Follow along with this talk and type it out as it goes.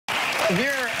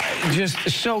We're just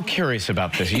so curious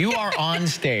about this. You are on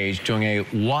stage doing a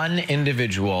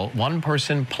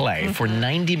one-person play for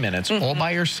 90 minutes all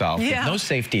by yourself with no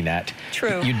safety net.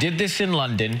 True. You did this in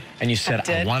London, and you said,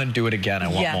 I want to do it again. I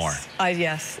want more.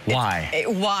 Yes. Why?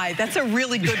 Why? That's a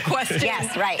really good question.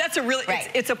 Yes, right. That's a really,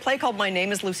 it's a play called My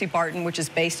Name Is Lucy Barton, which is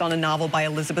based on a novel by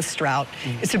Elizabeth Strout.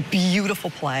 It's a beautiful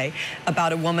play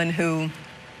about a woman who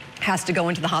has to go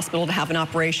into the hospital to have an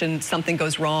operation. Something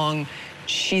goes wrong.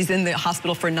 She's in the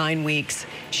hospital for 9 weeks.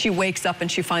 She wakes up and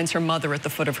she finds her mother at the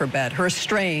foot of her bed, her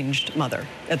estranged mother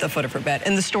at the foot of her bed.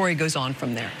 And the story goes on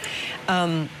from there.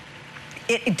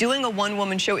 Doing a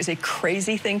one-woman show is a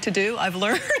crazy thing to do, I've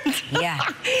learned. Yeah.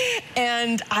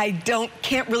 And I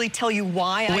can't really tell you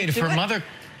why I do it. Wait,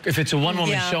 if it's a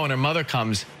one-woman show and her mother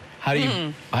comes, how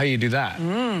do you do that?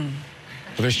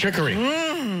 Well, there's trickery.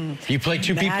 You play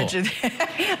two people.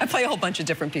 I play a whole bunch of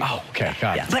different people. Oh, okay,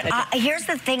 got it. But here's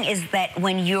the thing is that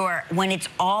when it's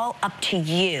all up to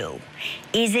you,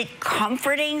 is it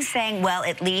comforting saying, well,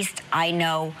 at least I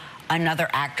know another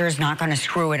actor is not going to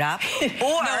screw it up?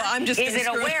 Or I'm just is it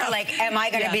aware, like, am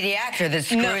I going to be the actor that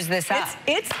screws this up?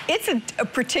 It's a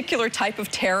particular type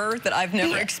of terror that I've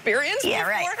never experienced before.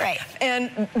 Right.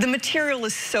 And the material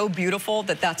is so beautiful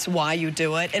that that's why you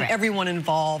do it. And everyone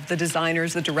involved, the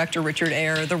designers, the director, Richard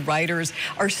Eyre, the writers,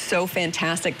 are so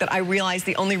fantastic that I realized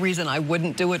the only reason I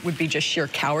wouldn't do it would be just sheer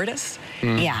cowardice.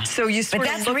 Yeah. So you sort but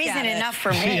of that's look reason at it. enough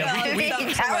for me.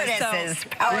 Cowardice is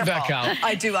powerful.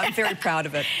 I do. I'm very proud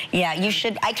of it. Yeah, you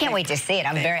should. I can't wait to see it.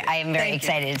 I am very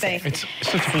excited to see it. It's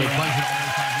such a pleasure.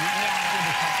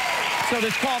 So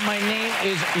it's called My Name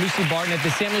Is Lucy Barton at the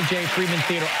Samuel J. Friedman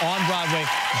Theater on Broadway,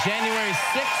 January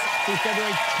 6th through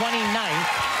February 29th.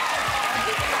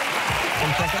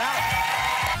 Come check it out.